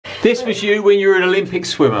This was you when you were an Olympic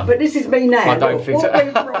swimmer. But this is me now. I don't think so.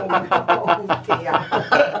 What went wrong? Oh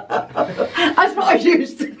dear. That's what I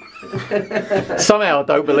used to. Somehow I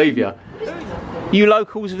don't believe you. You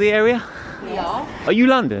locals of the area? We are. Are you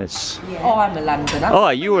Londoners? Yeah. Oh, I'm a Londoner. Oh,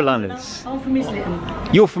 you are Londoners. I'm from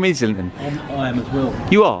Islington. You're from Islington? I am as well.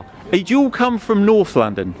 You are? Did you all come from North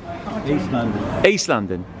London? East London. East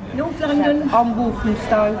London? North London. I'm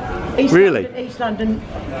Walthamstow. East Really? London, East London,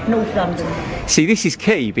 North London. See, this is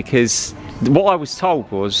key because what I was told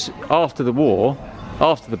was after the war,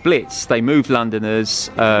 after the Blitz, they moved Londoners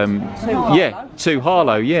to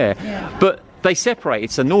Harlow, yeah. But they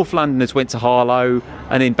separated, so North Londoners went to Harlow,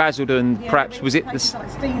 and in Basildon, perhaps, was it the...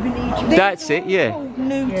 Stevenage. That's it, yeah.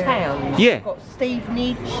 New towns. Yeah. You've got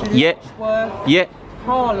Stevenage, Yeah. Letchworth, Yeah,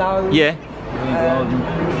 Harlow. yeah,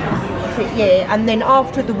 Yeah, and then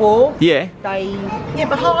after the war, yeah, they... Yeah,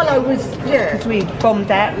 but Harlow was, Because we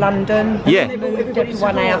bombed out London, Yeah. and moved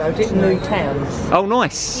everyone out to new towns. Oh,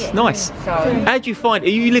 nice, nice. So, How'd you find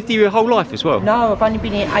it? You lived here your whole life as well? no, I've only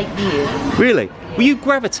been here 8 years. Really? Were you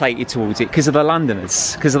gravitated towards it because of the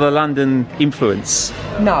Londoners? Because of the London influence?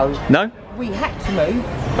 No, No? we had to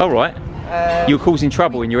move. All right. You were causing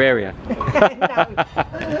trouble in your area.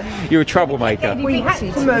 You're a troublemaker. We had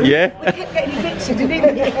to move. Yeah? getting evicted,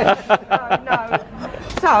 didn't we? No.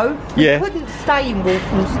 So, we Yeah. couldn't stay in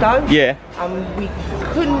Walthamstow. Yeah. We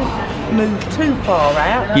couldn't move too far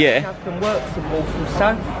out. Yeah. My husband works in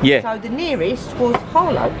Walthamstow. Yeah. So the nearest was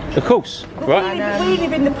Harlow. Of course. Right. We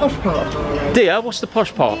live in the posh part of Harlow. Dear, what's the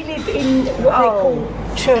posh part? We live in what they call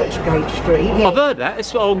Churchgate Street. I've heard that.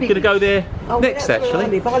 That's what I'm going to go there next, That's where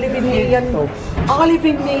actually. I live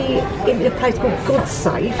in the place called God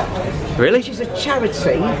Safe, Really? which is a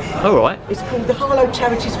charity. All right. It's called the Harlow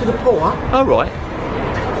Charities for the Poor. All right.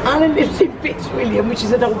 Alan lives in Fitzwilliam, which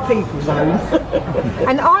is an old people's home.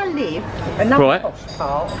 And I live another Right. posh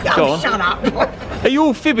part. Go on. Shut up. Are you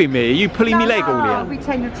all fibbing me? Are you pulling me leg all I'll here? be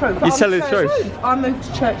telling the truth. You're telling the truth? I moved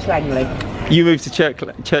to Church Langley. You moved to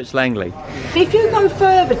Church Langley? If you go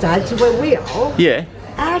further down to where we are, Yeah.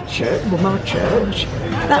 our church, well my church,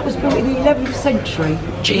 that was built in the 11th century.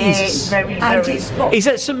 Jesus. Very, And very. it's got, Is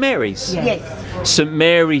that St Mary's? Yes. St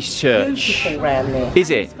Mary's Church. Beautiful round there. Is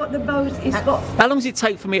it? it's got the most, it's got, How long does it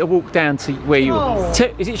take for me to walk down to where you are?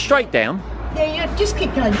 Oh. Is it straight down? yeah, just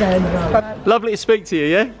keep going down the road. Lovely to speak to you,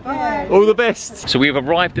 yeah? All the best. So we've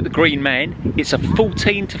arrived at the Green Man. It's a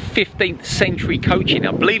 14th to 15th century coaching.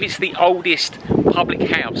 I believe it's the oldest public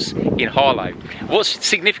house in Harlow. What's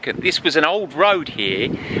significant, this was an old road here,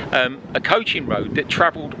 a coaching road that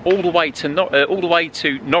travelled all the way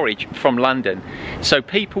to Norwich from London. So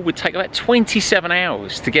people would take about 27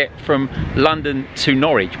 hours to get from London to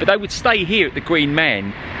Norwich, but they would stay here at the Green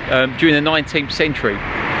Man during the 19th century.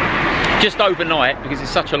 Just overnight because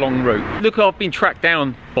it's such a long route. Look, I've been tracked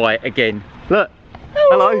down by it again. Look.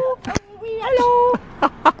 Hello. Hello.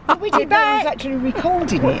 We didn't know I was actually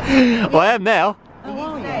recording it. Well, I am now.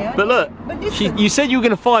 Oh, yeah. But look, you said you were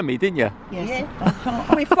going to find me, didn't you? Yes.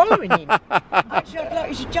 We're following him. Actually, I'd like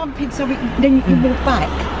you to jump in so then you can walk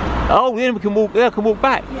back. Oh, then we can walk. I can walk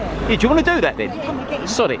back. Yeah. Do you want to do that then?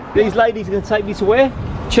 Sod it. These ladies are going to take me to where?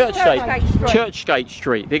 Churchgate. Churchgate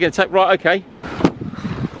Street. They're going to take. Right. Okay.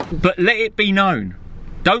 But let it be known,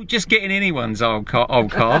 don't just get in anyone's old car.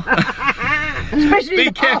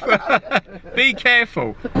 Be careful. Be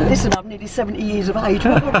careful. Listen, I'm nearly 70 years of age.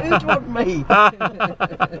 Who do you want me?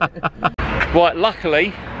 Right,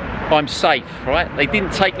 luckily, I'm safe, right? They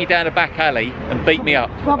didn't take me down a back alley and beat me up,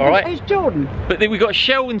 all right? It's Jordan. But then we've got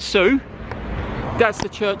Shell and Sue. That's the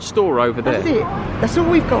church store over there. That's it. That's all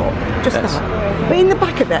we've got. Just that. But in the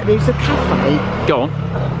back of that, there's a cafe. Go on.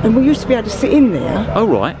 And we used to be able to sit in there. Oh,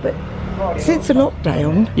 right. But since the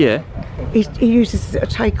lockdown, Yeah. he uses a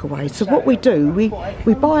takeaway. So what we do, we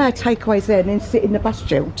buy our takeaways there and then sit in the bus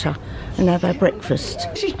shelter and have our breakfast.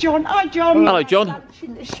 This is John. Hi, John. Hello, John.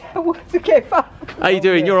 Together. How you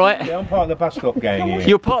doing? You all right? Yeah, I'm part of the bus stop gang here.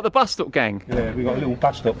 You're part of the bus stop gang. Yeah, we've got a little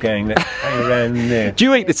bus stop gang that hang around there. Do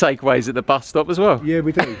you eat the takeaways at the bus stop as well? Yeah,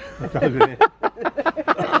 we do. Over there.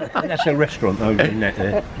 That's a restaurant over in that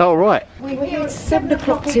there. Oh, right. We're here 7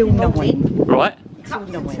 o'clock till 9. Right.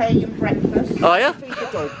 Cups of tea and breakfast. Oh, yeah? Feed the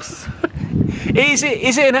dogs. Is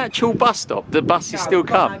it an actual bus stop? The buses still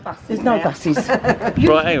come? There's no buses. Right, hang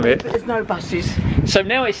on a minute. There's no buses. So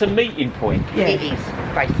now it's a meeting point. Yeah. It is,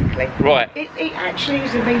 basically. Right. It actually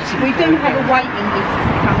is a meeting. We do have a waiting list to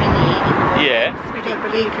come in here. Yeah. We do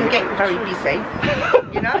believe it can get very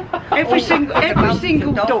busy. You know? Every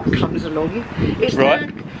single dog comes along. It's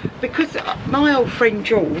Right. now, because my old friend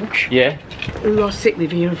George, Yeah. who I sit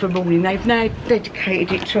with here for morning, they've now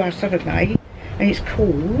dedicated it to us, haven't they? And it's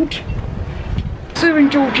called Sue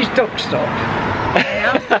and George's dog stop.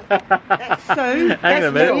 That's Sue. Hang on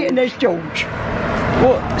a minute. Me and there's George.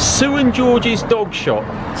 What? Sue and George's dog shop?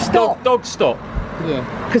 Stop. Dog stop? Yeah.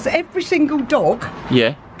 Because every single dog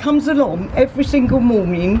Yeah. comes along every single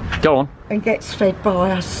morning Go on. and gets fed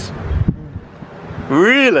by us.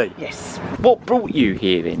 Really? Yes. What brought you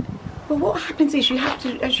here then? Well, what happens is you have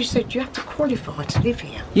to, as you said, you have to qualify to live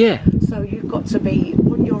here. Yeah. So you've got to be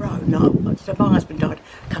on your own. So my husband died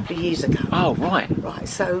a couple of years ago. Oh, right. Right,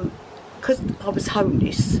 so because I was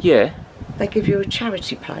homeless, Yeah. they give you a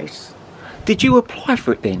charity place. Did you apply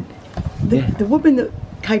for it then? The woman that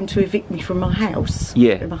came to evict me from my house,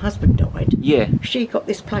 Yeah. when my husband died, Yeah. she got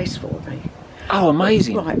this place for me. Oh,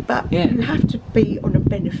 amazing. Right, but Yeah. you have to be on a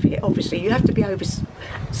benefit. Obviously, you have to be over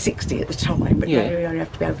 60 at the time, but Yeah. now you only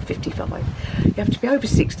have to be over 55. You have to be over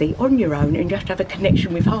 60 on your own, and you have to have a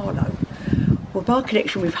connection with Harlow. Well, my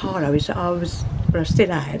connection with Harlow is that well, I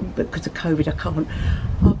still am, but because of COVID, I can't.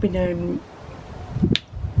 I've been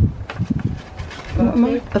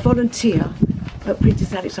a volunteer at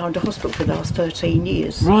Princess Alexandra Hospital for the last 13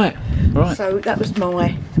 years. Right. Right. So that was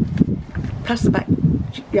my. Plus the back,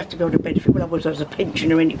 you have to be on a benefit. Well, I was a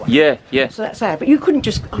pensioner anyway. Yeah. Yeah. So that's how. But you couldn't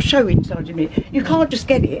just. I'll show you inside in a minute. You can't just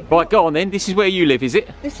get it. Right. Go on then. This is where you live, is it?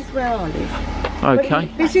 This is where I live. Okay.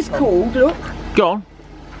 But this is called. Look. Go on.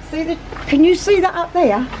 See the? Can you see that up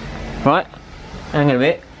there? Right. Hang on a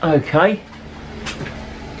minute. Okay.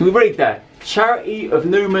 Can we read that? Charity of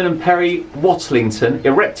Newman and Perry Watlington,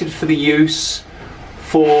 erected for the use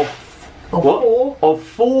for of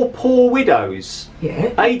four poor widows. Yeah.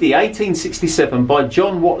 AD 1867 by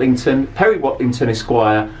John Watlington, Perry Watlington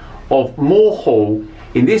Esquire of Moor Hall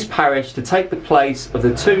in this parish to take the place of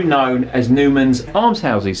the two known as Newman's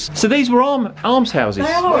almshouses. So these were almshouses.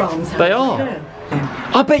 They are almshouses. They are.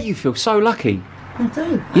 Yeah. I bet you feel so lucky. I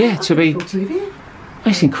do. Yeah, to be. To live here.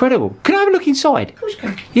 That's incredible. Can I have a look inside? Of course you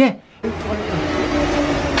can. Yeah.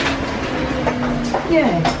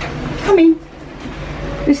 Yeah. Come in.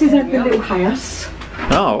 This is the little house.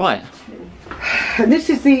 Oh, right. And this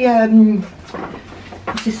is the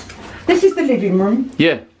this is the living room.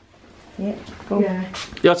 Yeah. Yeah. Yeah.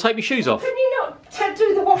 Yeah, I'll take my shoes off. Can you not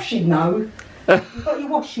do the washing though? You've got your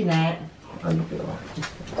washing out.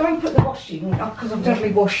 Don't put the washing up because I'm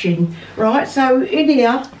definitely washing. Right, so in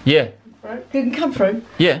here, Yeah. right, you can come through.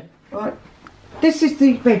 Yeah. Right. This is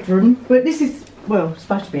the bedroom, but this is, well, it's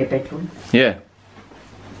supposed to be a bedroom. Yeah.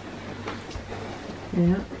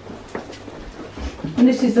 Yeah. And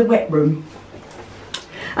this is the wet room.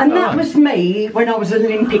 And that Oh. was me when I was an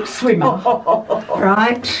Olympic swimmer.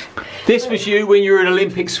 Right? This was you when you were an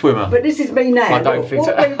Olympic swimmer. But this is me now. I don't think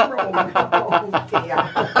so. What went wrong? Oh dear.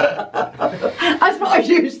 That's what I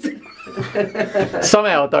used to.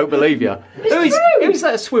 Somehow I don't believe you. true. Who's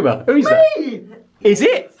that swimmer? Who's that? Me. Is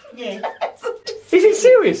it? Yeah. Is it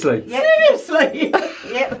seriously? Seriously.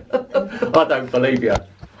 Yep. I don't believe you.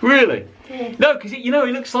 Really? Yeah. No, because you know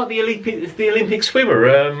he looks like the Olympic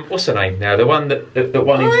swimmer. What's her name now? The one that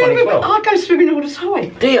won in I 2012. go swimming all the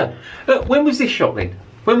time. Dear, when was this shot then?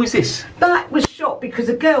 When was this? That was shot because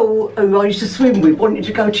a girl who I used to swim with wanted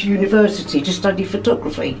to go to university to study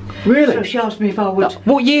photography. Really? So she asked me if I would.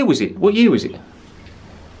 What year was it? What year was it?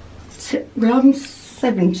 Well, I'm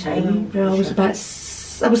 17.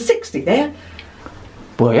 I was 60 there.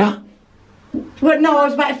 Were ya? Well, no, I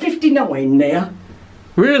was about 59 there.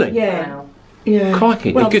 Really? Yeah. Wow. Yeah.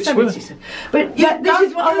 Crikey, well, a good swimmer. 70s. But yeah, this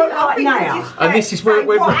is what I look like now. And this is where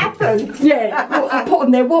what happened. Yeah, well, I put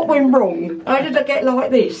on there what went wrong. How did I get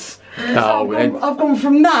like this? Oh, well, I've gone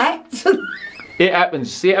from that to... it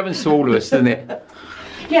happens. It happens to all of us, doesn't it?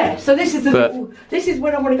 Yeah, so this is the But- this is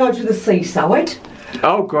when I want to go to the seaside.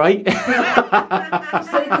 Oh, great. See,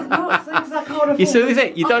 'cause I can't afford, You see, this is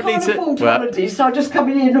it. You don't I can't need to- afford well- holidays, so I just come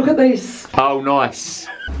in here and look at this. Oh, nice.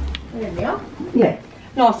 There we are. Yeah,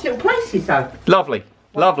 Nice little places though. Lovely.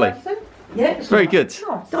 Lovely. yeah, it's Very nice.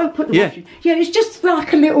 good. Don't put the Yeah. washing. Yeah, it's just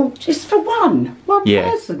like a little, just for one Yeah.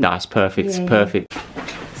 person. That's perfect. Yeah. Perfect.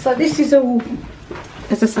 So this is all,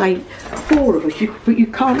 as I say, 4 of us. But you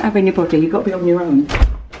can't have anybody. You've got to be on your own.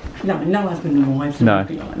 No husband and wives. No.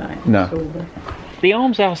 Nothing like that. No. It's all, The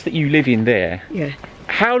almshouse that you live in there, yeah.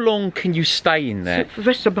 how long can you stay in there? For the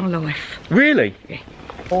rest of my life. Really?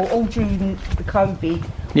 All during the COVID,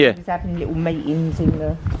 Yeah. we was having little meetings in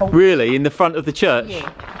the hall. Really? In the front of the church? Yeah.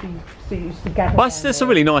 We used to gather Well, down that's a there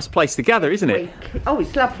really nice place to gather, isn't it? week. Oh,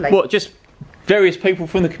 it's lovely. What, just various people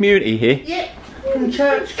from the community here? Yeah. From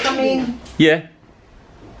church come in, Yeah.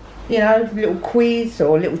 you know, a little quiz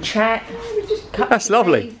or a little chat. That's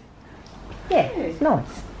lovely. Yeah, it's nice.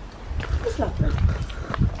 It's lovely.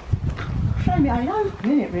 shame it ain't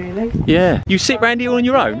open, isn't it, really? Yeah. You sit round here on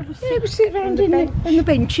your own? Yeah, we sit round in the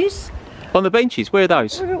benches. On the benches? Where are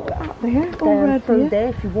those? Up there, all around through here. there.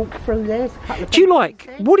 If you walk through there, there's a couple of Do you like,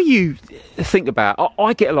 what do you think about,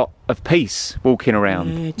 I get a lot of peace walking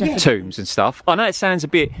around tombs and stuff. I know it sounds a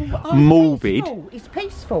bit morbid. It's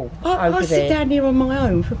peaceful. I sit down here on my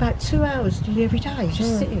own for about 2 hours nearly every day,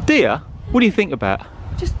 just sitting. Dear, what do you think about?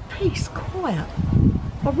 Just peace, quiet.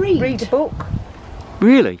 I read. Read a book.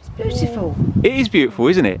 Really? Beautiful. It is beautiful,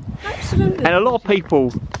 isn't it? Absolutely. And a lot of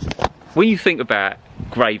people, when you think about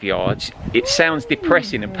graveyards, it sounds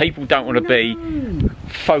depressing and people don't want to be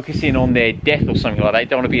focusing on their death or something like that. They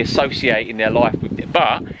don't want to be associating their life with it.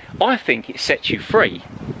 But I think it sets you free.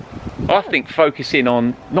 I think focusing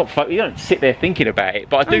on, you don't sit there thinking about it,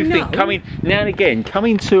 but I do think coming now and again,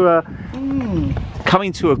 coming to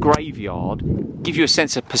a graveyard gives you a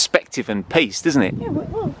sense of perspective and peace, doesn't it? Yeah,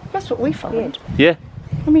 well, that's what we find. Yeah.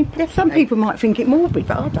 I mean, some people might think it morbid,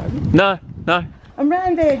 but I don't. No, no. And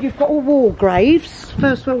round there you've got all war graves,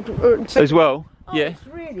 First World War. As well, Oh, yeah. It's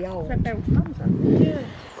really old. Yeah.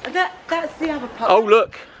 And that's the other part. Oh,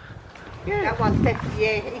 look. Yeah. That one's definitely,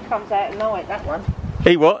 yeah, he comes out at night, that one.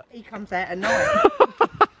 He what? He comes out at night.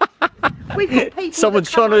 We've got people Someone's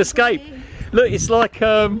that come trying to over escape. here. Look, it's like,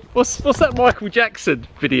 what's that Michael Jackson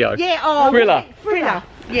video? Yeah, oh, Thriller. Thriller,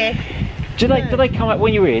 yeah. Do they come out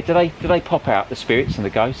when you're here? Do they pop out, the spirits and the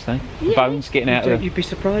ghosts? The bones getting out of the... You'd be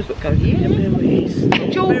surprised what goes in the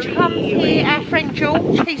George comes here, our friend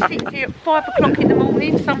George, he sits here at 5 o'clock in the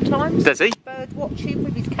morning sometimes. Does he? Bird watching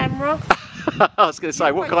with his camera. I was going to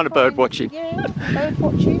say, what kind of bird watching? Yeah, bird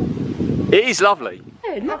watching. It is lovely.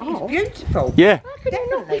 Yeah, it's beautiful. Yeah.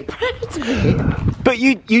 Definitely. But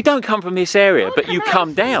you don't come from this area, but you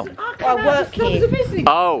come down. I work here.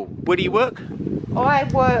 Oh, where do you work? I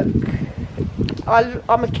work,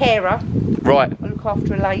 I'm a carer. Right. I look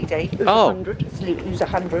after a lady who's Oh. 100. Who's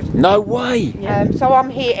 100. No way. So I'm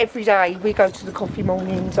here every day. We go to the coffee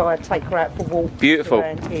mornings. I take her out for walks Beautiful.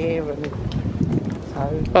 around here, and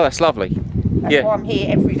so Oh, that's lovely. that's why I'm here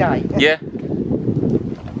every day. Yeah.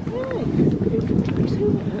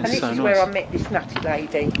 And this so is nice. where I met this nutty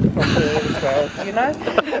lady from here as well. You know?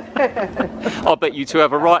 I bet you two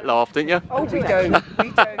have a right laugh, didn't you? Oh, we do. We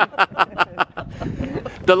do.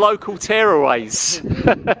 The local tearaways.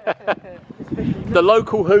 The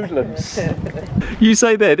local hoodlums. You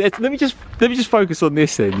say there. Let me just focus on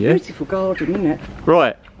this then, yeah? Beautiful garden, isn't it?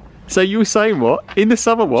 Right. So you were saying what? In the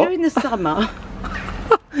summer what? During the summer,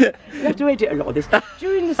 you have to edit a lot of this.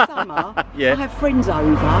 During the summer, Yeah. I have friends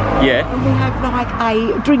over. Yeah. And we have like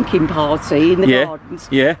a drinking party in the Yeah. gardens.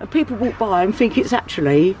 Yeah. And people walk by and think it's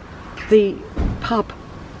actually the pub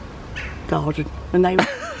garden. And they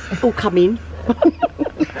all come in.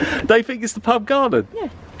 They think it's the pub garden? Yeah.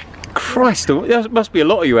 Christ, there must be a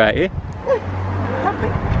lot of you out here.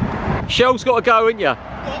 Lovely. Shell's got to go, ain't you? Go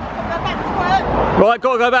back to work. Right,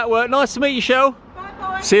 got to go back to work. Nice to meet you, Shell.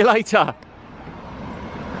 Bye-bye. See you later.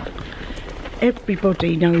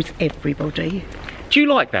 Everybody knows everybody. Do you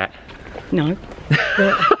like that? No.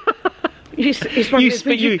 But it's one of those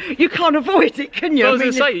things you can't avoid it, can you? I was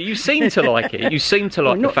going to say, you seem to like it. You seem to like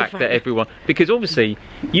Well, the not the fact fact. that everyone, because obviously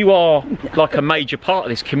you are like a major part of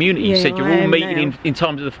this community. You Yeah, said you're I all am meeting now. in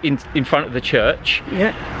terms of in front of the church.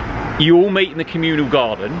 Yeah. You all meet in the communal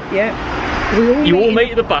garden. Yeah. You all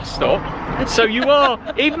meet at the bus stop. So you are,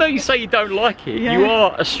 even though you say you don't like it, you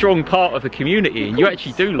are a strong part of the community and you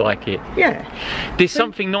actually do like it. Yeah. There's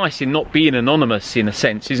something nice in not being anonymous in a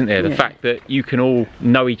sense, isn't there? The fact that you can all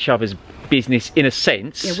know each other's business in a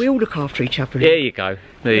sense. Yeah, we all look after each other. There you go.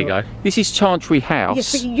 There you go. This is Chantry House.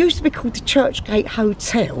 Yes, but it used to be called the Churchgate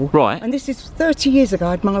Hotel. Right. And this is 30 years ago.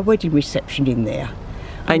 I had my wedding reception in there.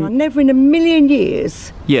 And I And never in a million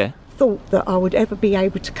years yeah. thought that I would ever be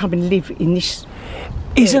able to come and live in this.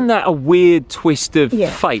 Isn't that a weird twist of Yeah,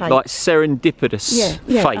 fate, fate. like serendipitous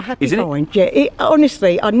Yeah, fate, a happy isn't it? find. Yeah,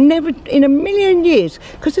 honestly, I never in a million years,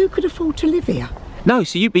 because who could afford to live here? No,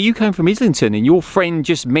 so you came from Islington and your friend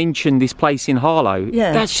just mentioned this place in Harlow.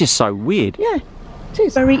 Yeah. That's just so weird. Yeah, it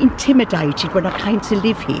is. Very intimidated when I came to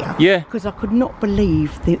live here. Yeah. Because I could not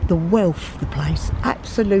believe the wealth of the place.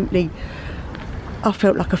 Absolutely, I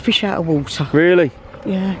felt like a fish out of water. Really?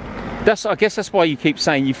 Yeah. I guess that's why you keep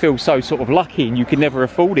saying you feel so sort of lucky and you could never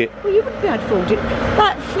afford it. Well, you wouldn't be able to afford it.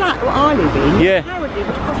 That flat that I live in, Yeah. apparently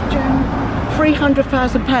would cost you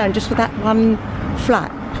 £300,000 just for that one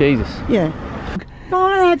flat. Jesus. Yeah.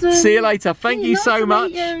 Bye, Adam. See you later. Thank you Nice so to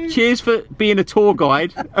much. meet you. Cheers for being a tour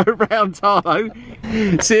guide around Harlow.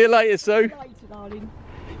 See you later, Sue. Later, darling.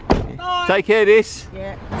 Bye. Take care of this.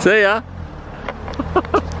 Yeah. See ya.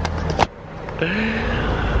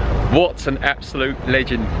 What an absolute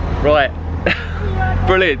legend. Right,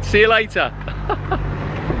 Brilliant. See you later.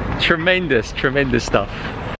 Tremendous, tremendous stuff.